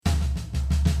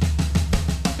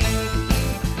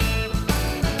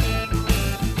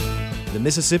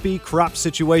Mississippi Crop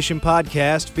Situation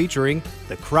Podcast featuring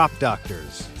the Crop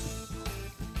Doctors.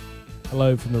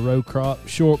 Hello from the row crop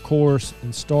short course in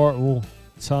Starkville.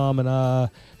 Tom and I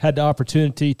had the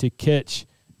opportunity to catch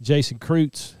Jason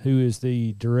Kreutz, who is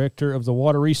the director of the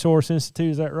Water Resource Institute.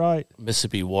 Is that right?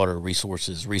 Mississippi Water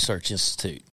Resources Research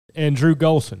Institute. And Drew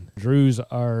Golson. Drew's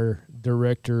our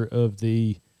director of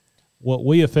the what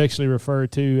we affectionately refer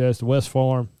to as the West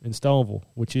Farm in Stoneville,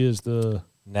 which is the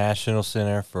National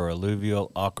Center for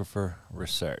Alluvial Aquifer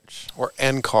Research. Or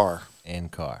NCAR.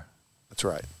 NCAR. That's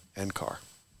right, NCAR.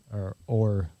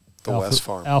 Or the West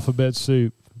Farm. Alphabet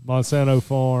Soup, Monsanto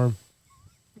Farm.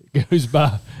 Goes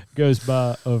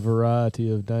by a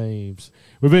variety of names.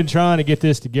 We've been trying to get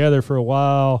this together for a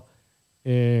while,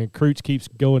 and Kreutz keeps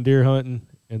going deer hunting,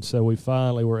 and so we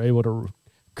finally were able to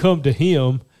come to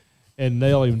him and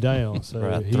nail him down. So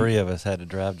right, three of us had to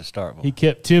drive to Starkville. He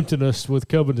kept tempting us with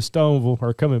coming to Stoneville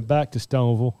or coming back to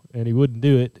Stoneville, and he wouldn't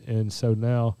do it, and so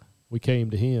now we came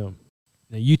to him.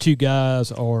 Now, you two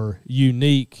guys are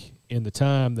unique in the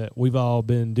time that we've all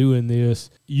been doing this.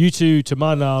 You two, to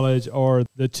my knowledge, are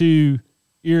the two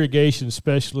irrigation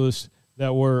specialists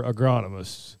that were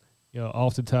agronomists. You know,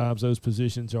 oftentimes those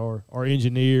positions are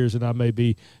engineers, and I may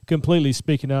be completely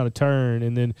speaking out of turn.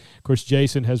 And then, of course,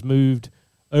 Jason has moved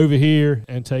over here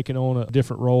and taken on a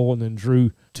different role, and then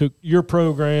Drew took your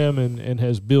program and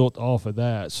has built off of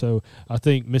that. So I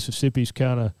think Mississippi's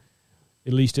kind of,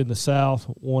 at least in the South,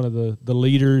 one of the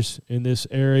leaders in this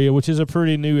area, which is a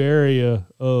pretty new area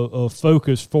of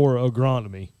focus for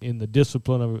agronomy. In the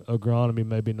discipline of agronomy,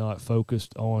 maybe not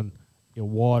focused on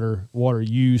water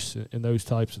use and those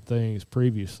types of things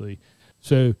previously.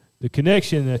 So the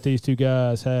connection that these two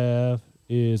guys have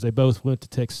is they both went to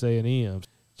Texas A&M.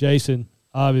 Jason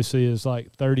obviously is like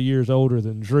 30 years older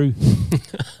than Drew.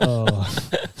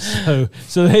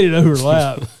 So they didn't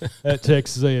overlap at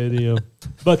Texas A&M,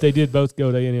 but they did both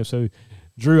go to A&M. So,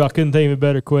 Drew, I couldn't think of a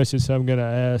better question, so I'm going to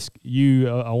ask you.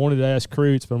 I wanted to ask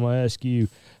Kreutz, but I'm going to ask you,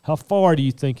 how far do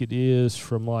you think it is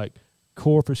from, like,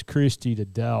 Corpus Christi to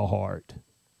Dalhart?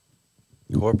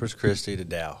 Corpus Christi to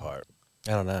Dalhart.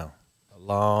 I don't know.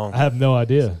 I have no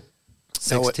idea.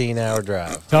 16-hour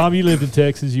drive. Tom, you lived in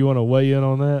Texas. You want to weigh in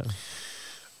on that?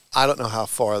 I don't know how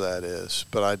far that is,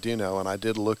 but I do know, and I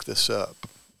did look this up,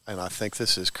 and I think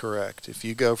this is correct. If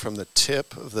you go from the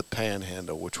tip of the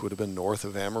Panhandle, which would have been north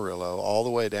of Amarillo, all the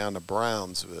way down to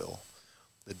Brownsville,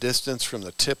 the distance from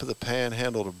the tip of the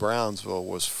Panhandle to Brownsville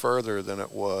was further than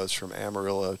it was from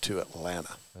Amarillo to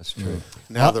Atlanta. That's true.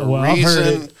 Now, the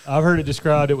reason I've heard it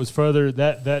described, it was further,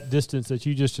 that distance that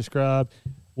you just described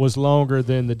was longer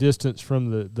than the distance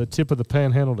from the tip of the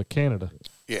Panhandle to Canada.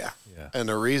 Yeah. And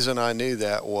the reason I knew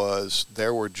that was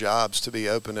there were jobs to be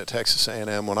open at Texas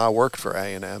A&M when I worked for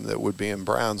A&M that would be in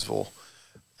Brownsville.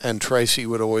 And Tracy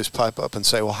would always pipe up and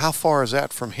say, well, how far is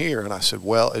that from here? And I said,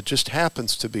 well, it just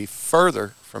happens to be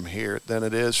further from here than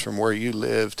it is from where you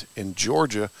lived in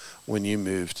Georgia when you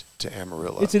moved to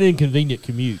Amarillo. It's an inconvenient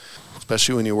commute.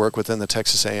 Especially when you work within the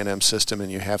Texas A&M system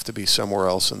and you have to be somewhere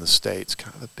else in the state. It's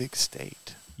kind of a big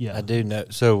state. Yeah, I do know.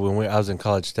 So when I was in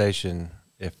College Station,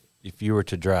 if you were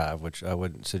to drive, which I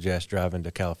wouldn't suggest driving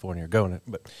to California or going to,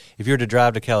 but if you were to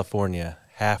drive to California,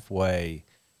 halfway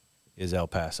is El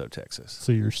Paso, Texas.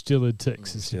 So you're still in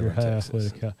Texas. Still you're in halfway.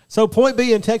 Texas. So point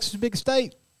being, Texas is a big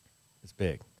state. It's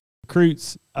big.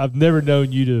 Kreutz, I've never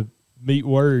known you to meet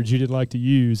words you didn't like to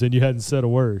use, and you hadn't said a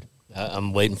word.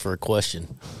 I'm waiting for a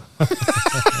question.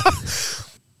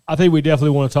 I think we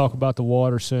definitely want to talk about the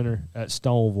Water Center at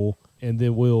Stoneville, and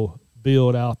then we'll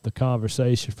build out the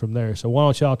conversation from there. So why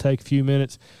don't y'all take a few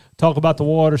minutes, talk about the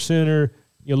Water Center,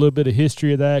 a little bit of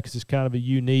history of that, because it's kind of a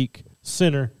unique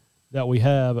center that we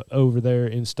have over there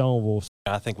in Stoneville.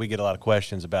 I think we get a lot of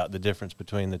questions about the difference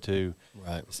between the two,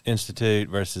 right? Institute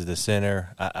versus the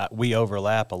center. We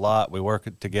overlap a lot. We work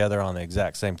together on the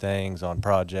exact same things, on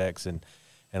projects, and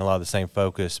a lot of the same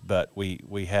focus, but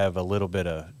we have a little bit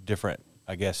of different,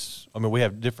 I guess. I mean, we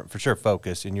have different, for sure,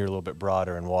 focus, and you're a little bit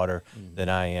broader in water than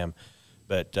I am.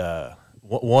 But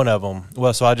one of them,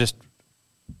 well, so I just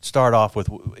start off with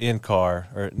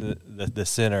NCAR, or the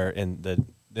center in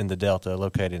the Delta,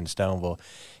 located in Stoneville,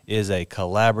 is a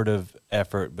collaborative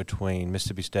effort between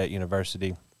Mississippi State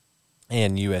University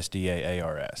and USDA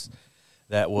ARS.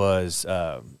 That was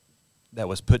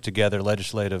put together,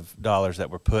 legislative dollars that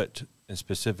were put in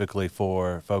specifically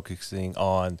for focusing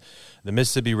on the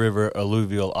Mississippi River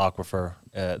alluvial aquifer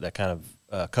that kind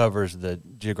of covers the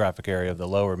geographic area of the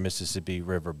lower Mississippi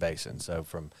River Basin. So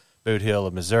from Boot Hill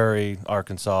of Missouri,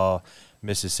 Arkansas,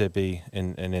 Mississippi,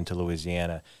 and into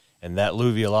Louisiana. And that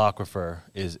alluvial aquifer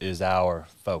is our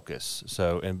focus.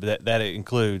 So, and that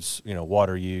includes,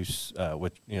 water use,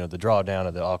 which, the drawdown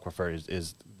of the aquifer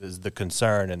is the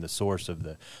concern and the source of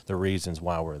the reasons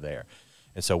why we're there.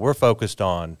 And so we're focused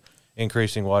on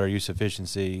increasing water use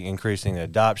efficiency, increasing the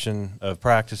adoption of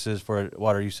practices for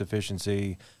water use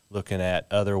efficiency, looking at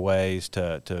other ways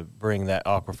to bring that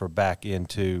aquifer back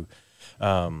into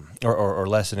or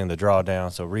lessening the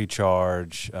drawdown, so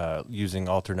recharge, using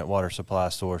alternate water supply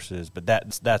sources, but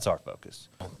that's our focus.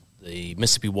 The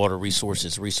Mississippi Water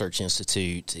Resources Research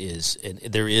Institute and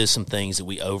there is some things that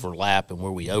we overlap, and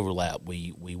where we overlap,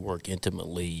 we work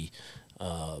intimately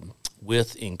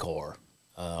with NCAR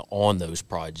on those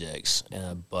projects.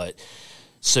 But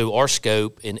so our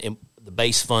scope and the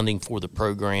base funding for the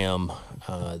program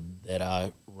that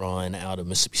I run out of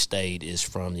Mississippi State is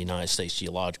from the United States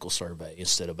Geological Survey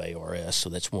instead of ARS. So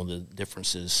that's one of the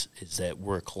differences, is that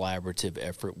we're a collaborative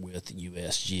effort with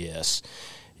USGS.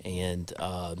 And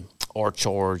our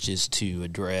charge is to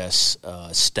address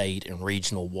state and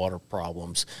regional water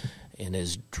problems. And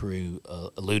as Drew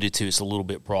alluded to, it's a little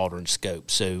bit broader in scope.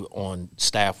 So on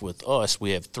staff with us,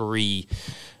 we have three.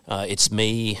 It's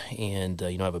me, and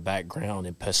I have a background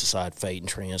in pesticide fate and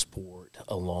transport,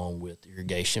 along with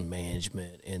irrigation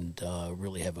management, and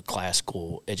really have a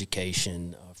classical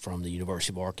education from the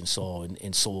University of Arkansas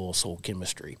in soil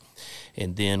chemistry.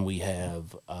 And then we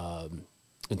have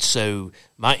and so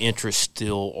my interests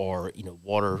still are,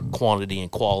 water quantity and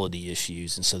quality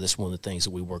issues, and so that's one of the things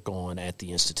that we work on at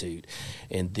the Institute.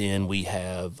 And then we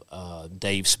have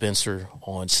Dave Spencer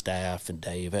on staff, and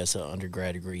Dave has an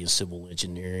undergrad degree in civil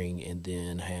engineering and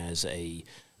then has a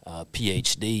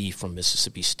PhD from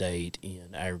Mississippi State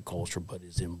in agriculture, but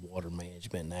is in water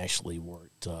management, and actually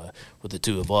worked with the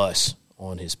two of us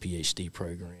on his PhD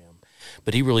program.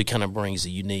 But he really kind of brings a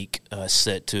unique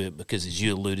set to it, because, as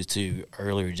you alluded to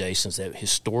earlier, Jason, is that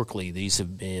historically these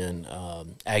have been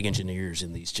ag engineers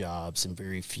in these jobs, and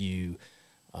very few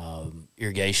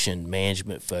irrigation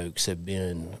management folks have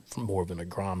been from more of an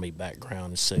agronomy background.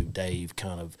 And so Dave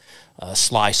kind of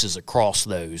slices across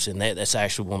those, and that's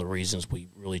actually one of the reasons we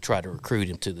really tried to recruit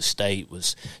him to the state,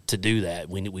 was to do that.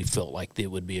 We felt like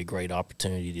it would be a great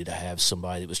opportunity to have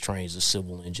somebody that was trained as a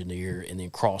civil engineer and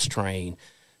then cross-train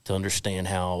to understand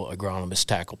how agronomists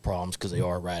tackle problems, because they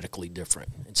are radically different.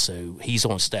 And so he's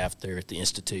on staff there at the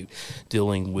Institute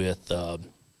dealing with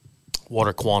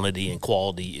water quantity and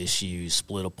quality issues,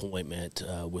 split appointment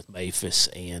with MAPHIS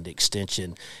and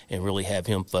Extension, and really have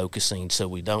him focusing so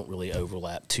we don't really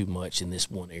overlap too much in this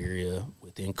one area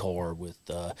with NCAR, with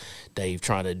Dave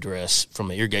trying to address, from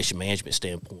an irrigation management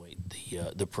standpoint,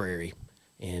 the prairie.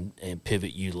 And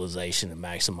pivot utilization and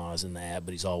maximizing that,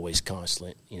 but he's always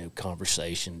constant,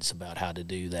 conversations about how to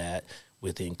do that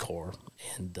with NCAR.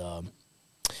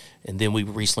 And then we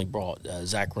recently brought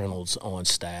Zach Reynolds on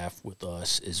staff with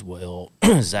us as well.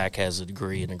 Zach has a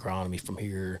degree in agronomy from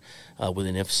here with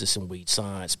an emphasis in weed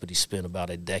science, but he spent about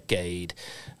a decade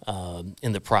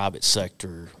in the private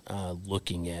sector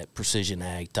looking at precision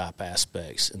ag type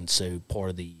aspects. And so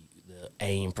part of the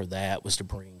aim for that was to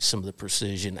bring some of the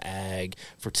precision ag,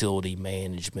 fertility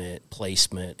management,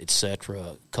 placement, et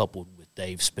cetera, coupled with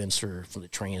Dave Spencer from the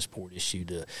transport issue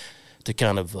to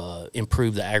kind of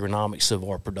improve the agronomics of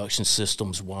our production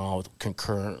systems while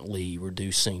concurrently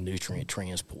reducing nutrient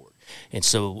transport. And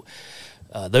so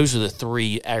those are the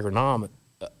three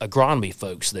agronomy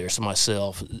folks there. So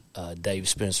myself, Dave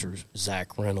Spencer,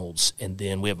 Zach Reynolds, and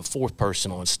then we have a fourth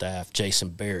person on staff, Jason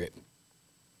Barrett.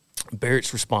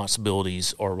 Barrett's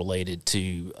responsibilities are related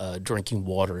to drinking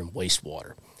water and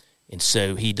wastewater. And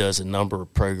so he does a number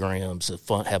of programs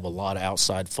that have a lot of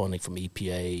outside funding from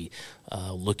EPA,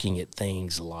 looking at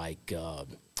things like,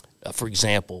 for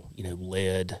example,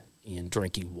 lead in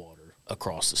drinking water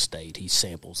across the state. He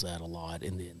samples that a lot,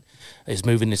 and then is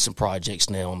moving into some projects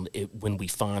now. When we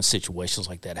find situations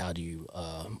like that, how do you,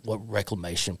 what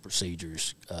reclamation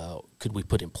procedures could we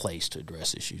put in place to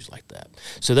address issues like that?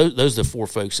 So those are the four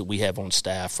folks that we have on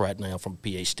staff right now from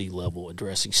PhD level,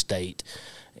 addressing state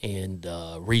and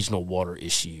regional water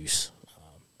issues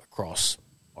across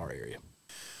our area.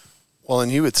 Well,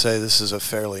 and you would say this is a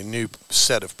fairly new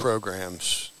set of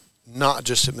programs, not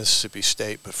just at Mississippi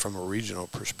State, but from a regional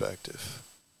perspective.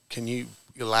 Can you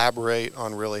elaborate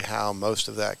on really how most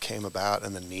of that came about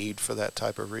and the need for that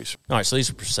type of research? All right, so these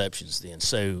are perceptions then.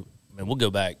 So, we'll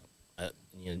go back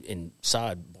and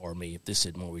sidebar me if this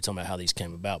isn't more we're talking about how these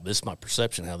came about. But this is my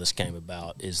perception how this came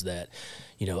about, is that,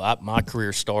 my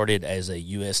career started as a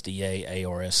USDA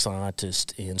ARS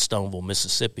scientist in Stoneville,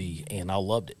 Mississippi, and I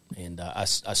loved it. And I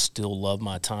still love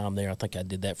my time there. I think I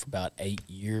did that for about 8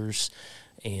 years.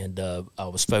 and I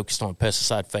was focused on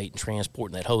pesticide fate and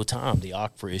transport. And that whole time, the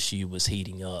aquifer issue was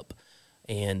heating up.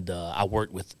 And I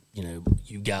worked with,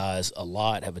 you guys a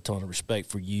lot, have a ton of respect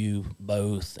for you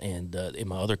both and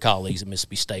my other colleagues at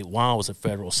Mississippi State while I was a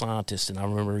federal scientist. And I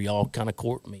remember y'all kind of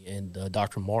courted me, and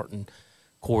Dr. Martin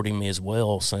courting me as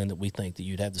well, saying that we think that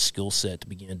you'd have the skill set to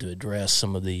begin to address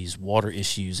some of these water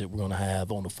issues that we're going to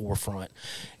have on the forefront.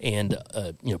 And,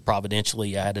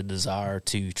 providentially, I had a desire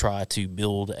to try to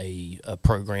build a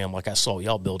program like I saw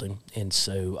y'all building. And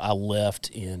so I left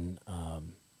in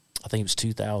I think it was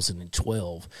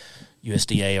 2012,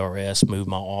 USDA-ARS moved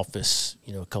my office,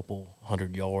 a couple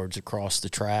 100 yards across the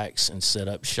tracks and set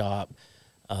up shop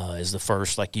as the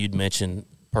first, like you'd mentioned,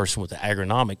 person with the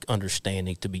agronomic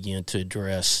understanding to begin to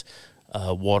address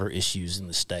water issues in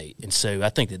the state. And so I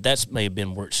think that may have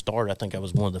been where it started. I think I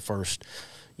was one of the first,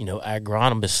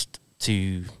 agronomists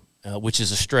to which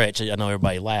is a stretch. I know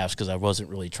everybody laughs because I wasn't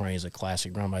really trained as a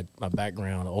classic agronomist. My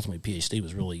background, ultimately PhD,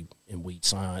 was really in weed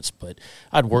science, but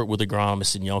I'd worked with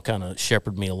agronomists, and y'all kind of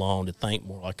shepherded me along to think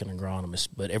more like an agronomist.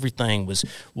 But everything was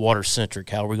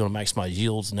water-centric. How are we going to maximize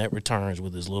yields, net returns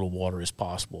with as little water as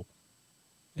possible?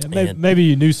 Yeah, maybe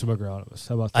you knew some agronomists.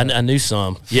 How about that? I knew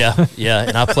some, yeah.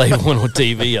 And I played one on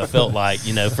TV. I felt like,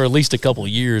 for at least a couple of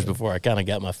years before I kind of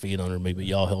got my feet under me, but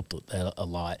y'all helped with that a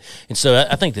lot. And so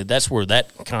I think that's where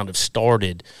that kind of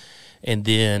started. And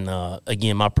then,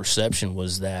 again, my perception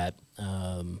was that,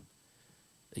 some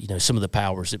of the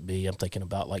powers that be, I'm thinking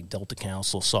about like Delta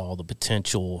Council, saw the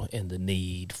potential and the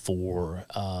need for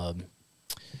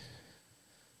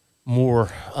more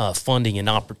funding and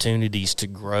opportunities to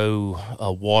grow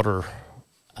water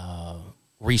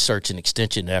research and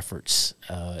extension efforts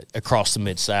across the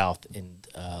Mid-South. And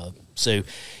so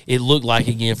it looked like,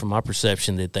 again, from my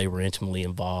perception, that they were intimately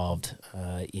involved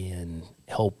in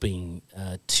helping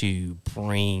to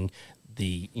bring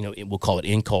we'll call it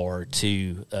NCAR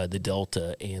to the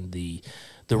Delta, and the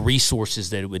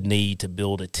resources that it would need to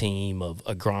build a team of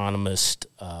agronomists,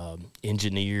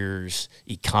 engineers,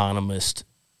 economists.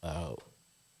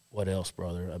 What else,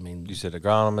 brother? I mean, you said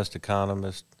agronomist,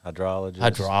 economist,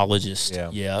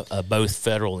 hydrologist. Yeah. Both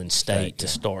federal and state to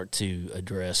start to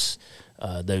address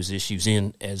those issues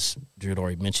as Drew had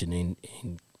already mentioned, in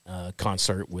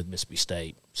concert with Mississippi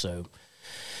State. So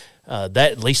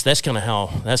that, at least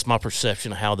that's my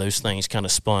perception of how those things kind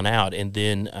of spun out. And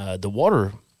then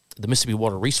the Mississippi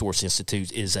Water Resource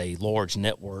Institute is a large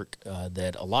network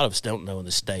that a lot of us don't know in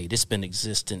the state. It's been in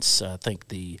existence. I think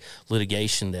the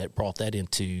litigation that brought that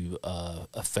into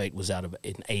effect was out of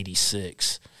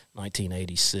 1986.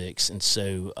 And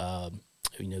so,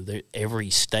 every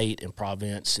state and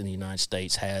province in the United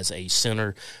States has a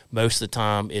center. Most of the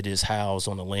time it is housed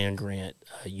on a land-grant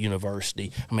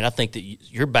university. I mean, I think that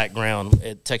your background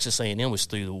at Texas A&M was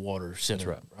through the Water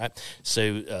Center, right?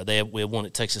 So we have one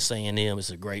at Texas A&M.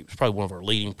 It's probably one of our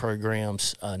leading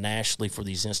programs nationally for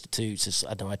these institutes.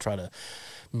 I try to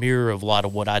mirror a lot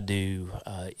of what I do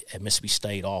at Mississippi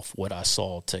State off what I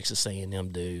saw Texas A&M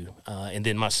do. And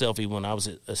then myself, even when I was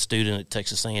a student at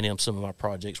Texas A&M, some of my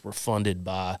projects were funded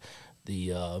by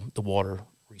the Water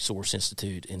Resource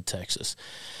Institute in Texas.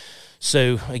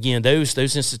 So, again, those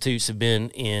institutes have been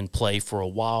in play for a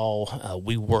while.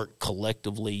 We work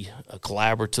collectively,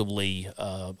 collaboratively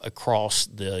across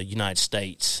the United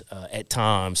States at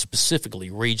times, specifically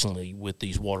regionally, with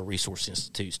these water resource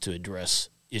institutes to address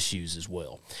issues as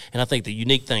well. And I think the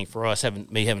unique thing for us, having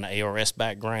an ARS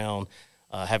background,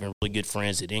 having really good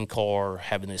friends at NCAR,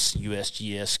 having this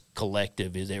USGS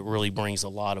collective, is it really brings a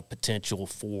lot of potential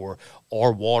for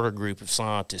our water group of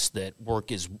scientists that work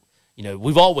as,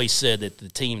 we've always said that the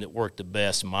team that worked the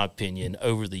best, in my opinion,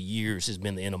 over the years has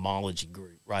been the entomology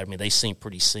group, right? I mean, they seem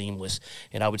pretty seamless.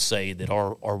 And I would say that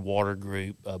our water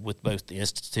group with both the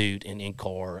Institute and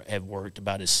NCAR have worked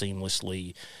about as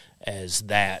seamlessly as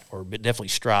that, or definitely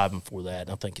striving for that. And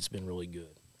I think it's been really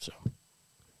good. So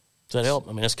does that help?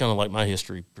 I mean, that's kind of like my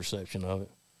history perception of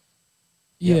it.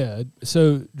 Yeah.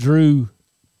 So, Drew,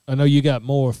 I know you got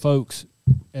more folks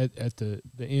at the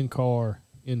NCAR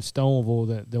in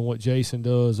Stoneville than what Jason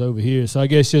does over here. So I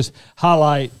guess just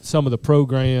highlight some of the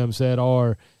programs that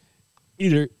are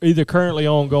either currently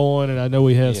ongoing, and I know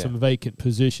we have some vacant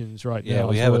positions right now. Yeah,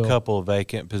 we have a couple of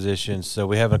vacant positions. So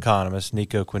we have an economist,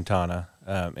 Nico Quintana,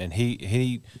 and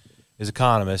he is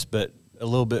economist, but a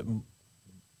little bit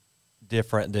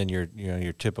different than your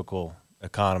typical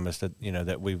economist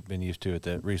that we've been used to at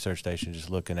the research station. Just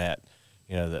looking at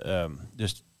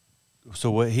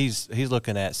so what he's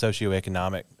looking at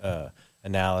socioeconomic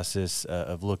analysis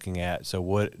of looking at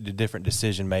what the different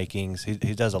decision makings.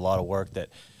 He does a lot of work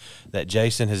that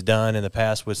Jason has done in the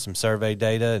past with some survey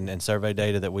data and survey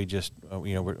data that we just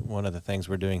one of the things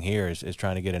we're doing here is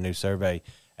trying to get a new survey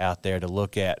out there to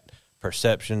look at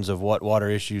perceptions of what water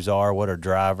issues are, what are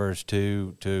drivers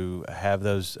to have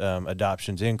those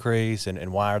adoptions increase,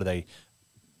 and why are they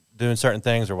doing certain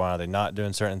things or why are they not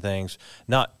doing certain things,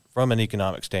 not from an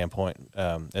economic standpoint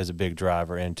as a big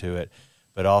driver into it,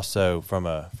 but also from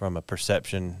a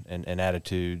perception and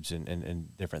attitudes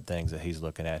and different things that he's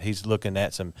looking at. He's looking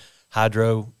at some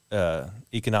hydro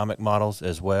economic models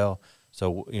as well.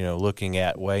 So, looking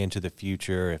at way into the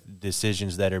future, if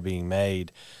decisions that are being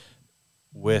made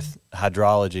with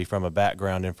hydrology from a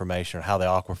background information or how the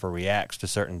aquifer reacts to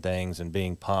certain things and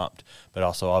being pumped, but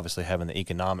also obviously having the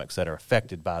economics that are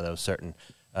affected by those certain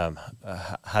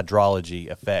hydrology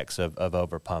effects of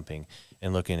overpumping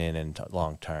and looking in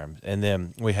long term. And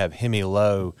then we have Hemi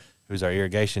Lowe, who's our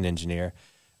irrigation engineer,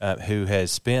 who has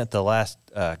spent the last,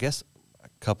 a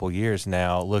couple years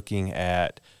now looking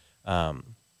at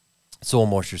soil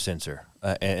moisture sensor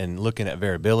and looking at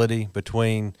variability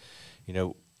between,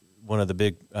 one of the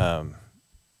big,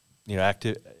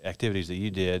 activities that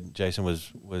you did, Jason,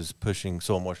 was pushing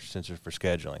soil moisture sensors for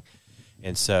scheduling.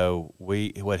 And so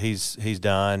what he's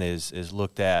done is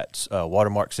looked at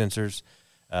watermark sensors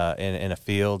in a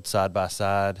field side by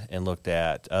side, and looked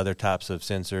at other types of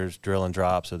sensors, drill and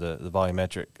drops, or the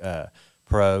volumetric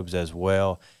probes as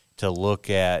well, to look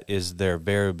at is there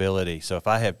variability. So if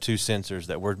I have two sensors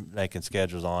that we're making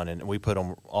schedules on and we put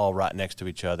them all right next to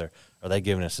each other, are they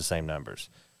giving us the same numbers?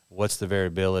 What's the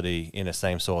variability in the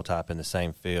same soil type in the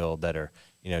same field that are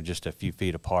just a few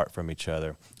feet apart from each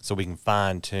other, so we can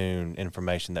fine-tune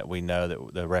information that we know,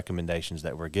 that the recommendations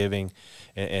that we're giving,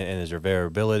 and is there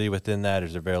variability within that?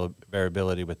 Is there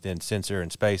variability within sensor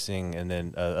and spacing, and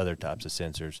then other types of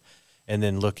sensors? And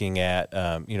then looking at,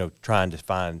 trying to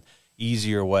find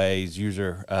easier ways,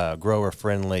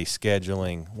 grower-friendly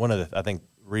scheduling. One of the, I think,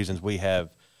 reasons we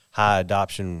have high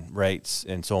adoption rates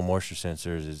in soil moisture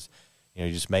sensors is, you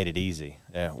just made it easy.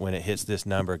 When it hits this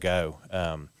number, go.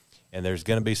 And there's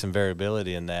going to be some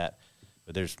variability in that,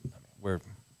 but we're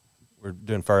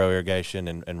doing furrow irrigation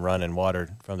and running water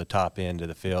from the top end to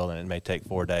the field, and it may take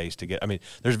 4 days to get.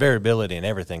 There's variability in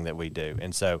everything that we do,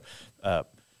 and so a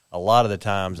lot of the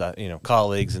times,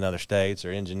 colleagues in other states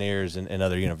or engineers in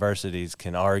other universities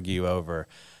can argue over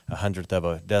 1/100th of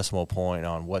a decimal point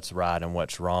on what's right and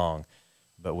what's wrong,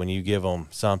 but when you give them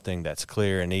something that's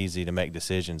clear and easy to make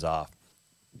decisions off,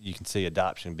 you can see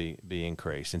adoption be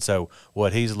increased. And so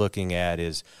what he's looking at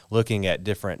is looking at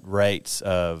different rates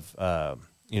of,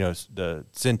 the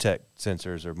Syntec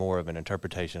sensors are more of an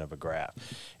interpretation of a graph.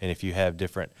 And if you have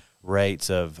different rates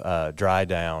of dry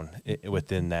down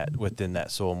within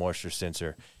that soil moisture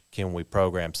sensor, can we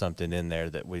program something in there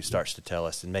that starts to tell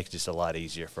us and makes it just a lot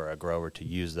easier for a grower to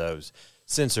use those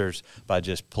sensors by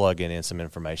just plugging in some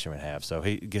information we have. So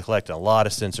he collected a lot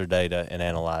of sensor data and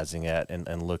analyzing it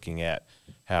and looking at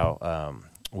how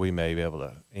we may be able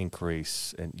to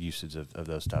increase in usage of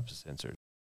those types of sensors.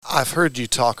 I've heard you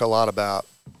talk a lot about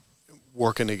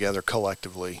working together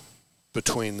collectively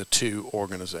between the two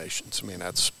organizations.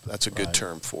 That's a good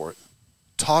term for it.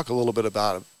 Talk a little bit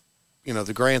about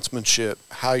the grantsmanship,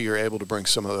 how you're able to bring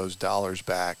some of those dollars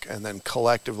back, and then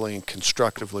collectively and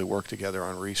constructively work together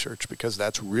on research, because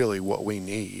that's really what we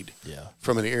need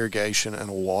from an irrigation and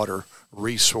a water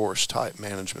resource type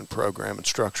management program and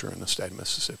structure in the state of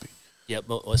Mississippi. Yep.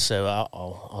 So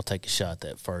I'll take a shot at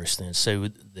that first. Then, so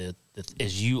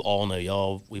as you all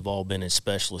know, we've all been in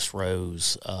specialist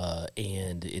roles,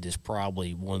 and it is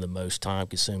probably one of the most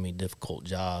time-consuming, difficult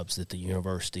jobs that the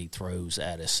university throws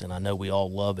at us. And I know we all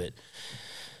love it,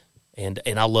 and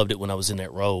I loved it when I was in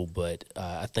that role. But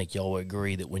I think y'all would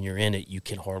agree that when you're in it, you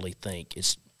can hardly think.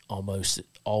 It's almost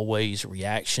always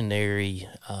reactionary.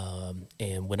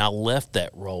 And when I left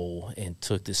that role and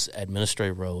took this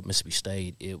administrative role at Mississippi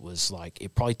State, it was like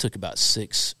it probably took about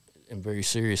 6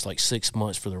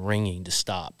 months for the ringing to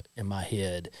stop in my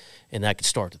head, and I could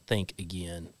start to think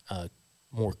again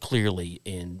more clearly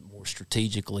and more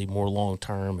strategically, more long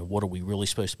term, and what are we really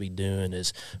supposed to be doing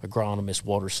as agronomists,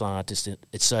 water scientists,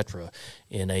 et cetera,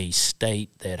 in a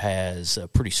state that has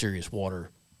pretty serious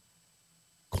water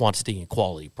quantity and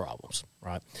quality problems,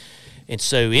 right? And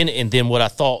so, and then what I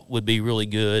thought would be really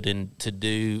good and to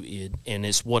do, and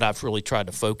it's what I've really tried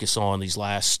to focus on these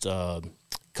last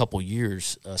couple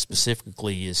years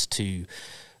specifically, is to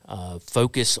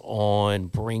focus on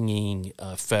bringing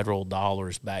federal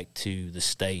dollars back to the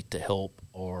state to help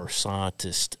our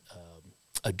scientists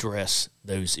address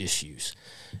those issues.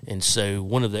 And so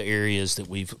one of the areas that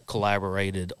we've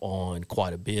collaborated on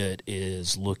quite a bit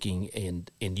is looking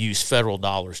and use federal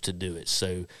dollars to do it.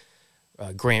 So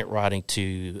grant writing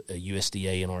to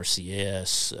USDA and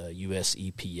RCS, US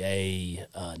EPA,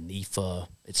 NEFA,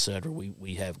 et cetera.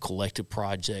 We have collective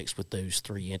projects with those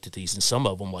three entities, and some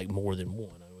of them like more than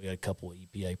one. We got a couple of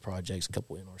EPA projects, a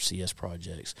couple of NRCS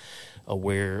projects,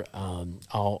 where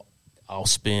I'll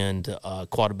spend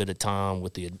quite a bit of time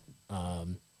with the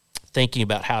thinking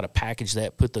about how to package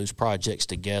that, put those projects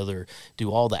together, do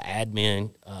all the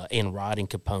admin and writing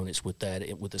components with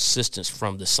that, with assistance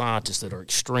from the scientists that are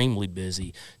extremely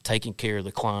busy taking care of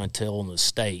the clientele in the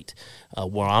state,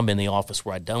 where I'm in the office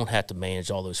where I don't have to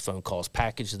manage all those phone calls.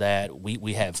 Package that.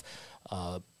 We have,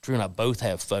 Drew and I both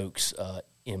have folks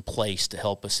in place to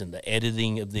help us in the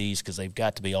editing of these, because they've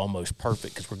got to be almost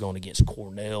perfect, because we're going against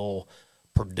Cornell,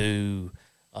 Purdue,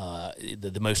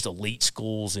 the most elite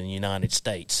schools in the United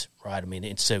States, right? I mean,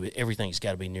 and so everything's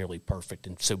got to be nearly perfect.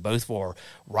 And so both of our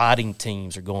writing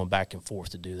teams are going back and forth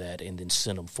to do that and then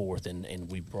send them forth.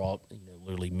 And we brought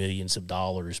literally millions of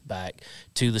dollars back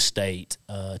to the state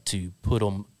to put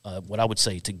them, what I would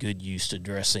say, to good use, to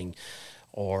addressing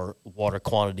our water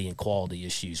quantity and quality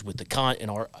issues with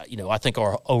I think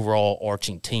our overall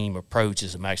arching team approach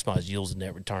is to maximize yields and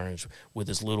net returns with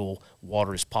as little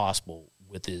water as possible,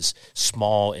 with as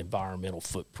small environmental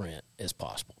footprint as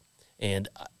possible. And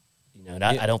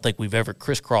I don't think we've ever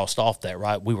crisscrossed off that,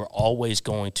 right? We were always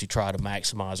going to try to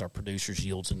maximize our producers'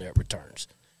 yields and net returns.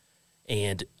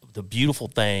 And the beautiful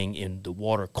thing in the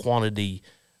water quantity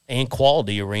and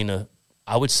quality arena,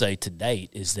 I would say to date,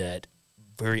 is that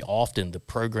very often the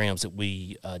programs that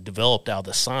we developed out of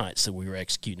the science that we were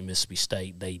executing in Mississippi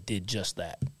State, they did just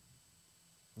that.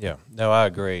 Yeah, no, I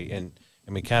agree. And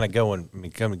kind of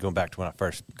going back to when I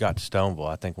first got to Stoneville,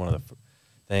 I think one of the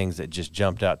things that just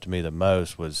jumped out to me the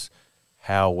most was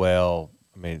how well,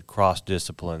 cross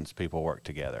disciplines people work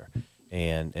together,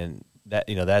 and that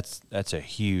that's a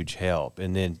huge help.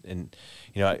 And then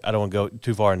I don't want to go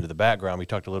too far into the background. We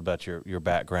talked a little about your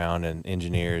background and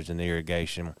engineers and the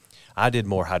irrigation. I did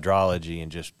more hydrology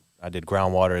and I did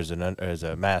groundwater as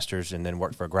a master's, and then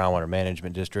worked for a groundwater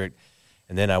management district.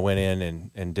 And then I went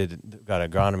in and got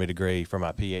an agronomy degree for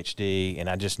my PhD, and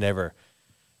I just never,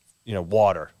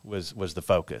 water was the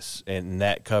focus, and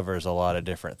that covers a lot of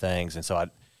different things. And so I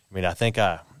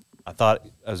thought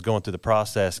I was going through the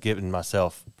process, giving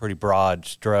myself pretty broad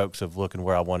strokes of looking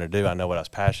where I want to do. I know what I was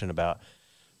passionate about,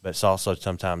 but it's also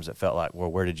sometimes it felt like,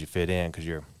 well, where did you fit in? Because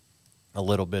you're a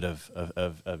little bit of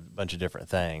a bunch of different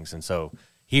things. And so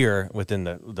here within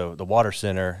the water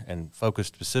center, and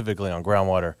focused specifically on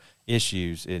groundwater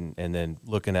issues, and then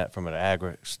looking at from an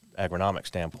agronomic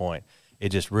standpoint, it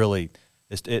just really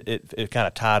it kind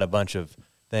of tied a bunch of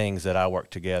things that I work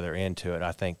together into it.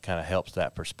 I think kind of helps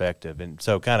that perspective. And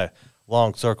so kind of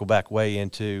long circle back way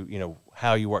into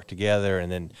how you work together,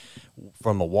 and then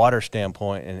from a water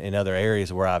standpoint and in other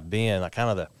areas where I've been, like kind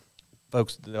of the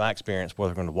folks that my experience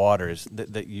working with water is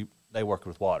that they worked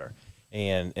with water,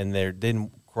 and they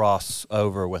didn't cross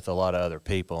over with a lot of other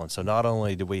people. And so not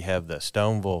only do we have the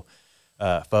Stoneville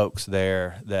folks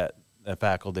there, that the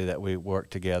faculty that we work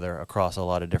together across a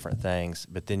lot of different things,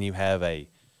 but then you have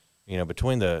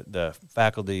between the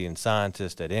faculty and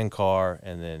scientists at NCAR,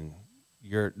 and then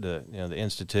the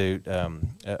institute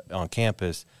on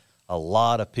campus, a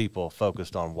lot of people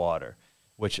focused on water,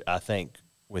 which I think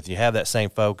with you have that same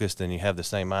focus, then you have the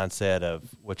same mindset of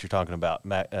what you're talking about,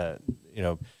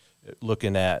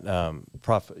 looking at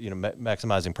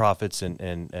maximizing profits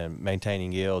and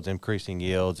maintaining yields, increasing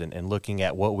yields, and looking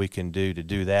at what we can do to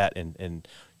do that and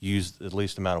use the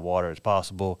least amount of water as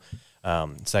possible,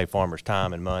 save farmers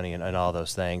time and money and all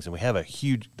those things. And we have a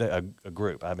huge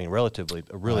group, relatively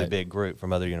a really big group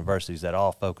from other universities that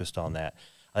all focused on that.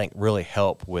 I think really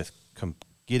help with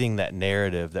getting that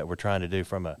narrative that we're trying to do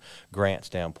from a grant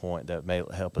standpoint that may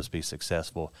help us be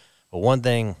successful. But one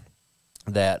thing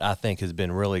that I think has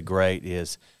been really great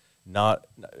is not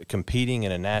competing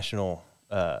in a national,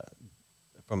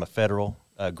 from a federal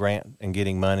grant and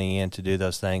getting money in to do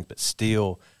those things, but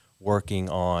still working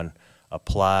on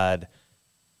applied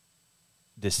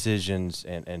decisions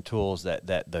and tools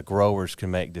that the growers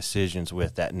can make decisions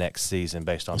with that next season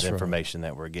based on the information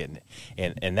that we're getting.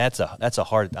 And that's a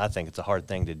hard, I think it's a hard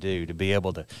thing to do, to be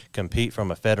able to compete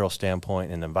from a federal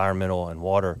standpoint in the environmental and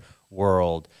water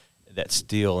world that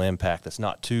still impact, that's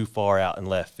not too far out in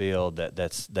left field,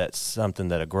 that's something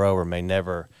that a grower may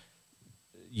never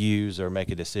use or make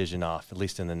a decision off, at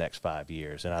least in the next 5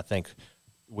 years. And I think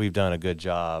we've done a good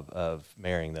job of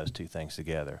marrying those two things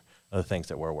together. the things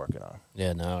that we're working on.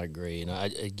 Yeah, no, I agree. And I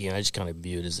just kind of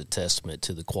view it as a testament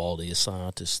to the quality of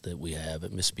scientists that we have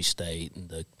at Mississippi State and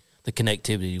the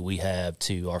connectivity we have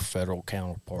to our federal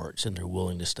counterparts and their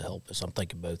willingness to help us. I'm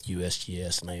thinking both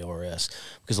USGS and ARS,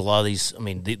 because a lot of these, I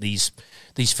mean, these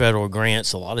federal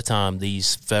grants, a lot of time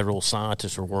these federal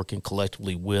scientists are working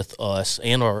collectively with us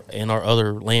and our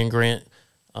other land grant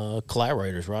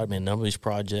collaborators, right? I mean, a number of these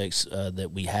projects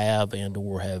that we have and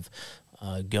or have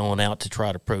going out to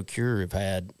try to procure have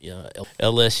had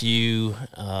LSU,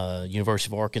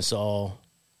 University of Arkansas,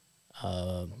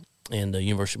 and the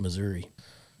University of Missouri.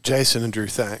 Jason and Drew,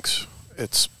 thanks.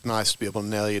 It's nice to be able to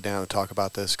nail you down and talk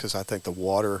about this, because I think the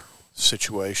water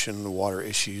situation, the water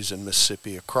issues in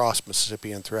Mississippi, across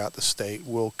Mississippi and throughout the state,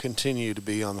 will continue to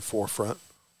be on the forefront,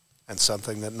 and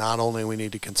something that not only we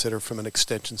need to consider from an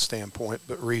extension standpoint,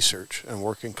 but research and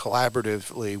working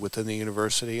collaboratively within the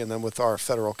university and then with our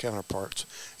federal counterparts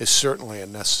is certainly a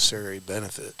necessary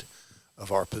benefit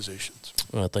of our positions.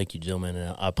 Well, thank you, gentlemen,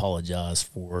 and I apologize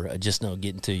for just not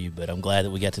getting to you, but I'm glad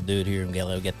that we got to do it here. I'm glad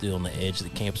we got to do it on the edge of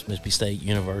the campus of Mississippi State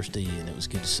University, and it was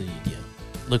good to see you again.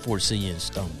 Look forward to seeing you in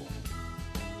Stoneville.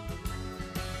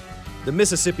 The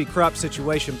Mississippi Crop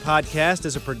Situation Podcast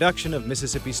is a production of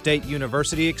Mississippi State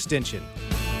University Extension.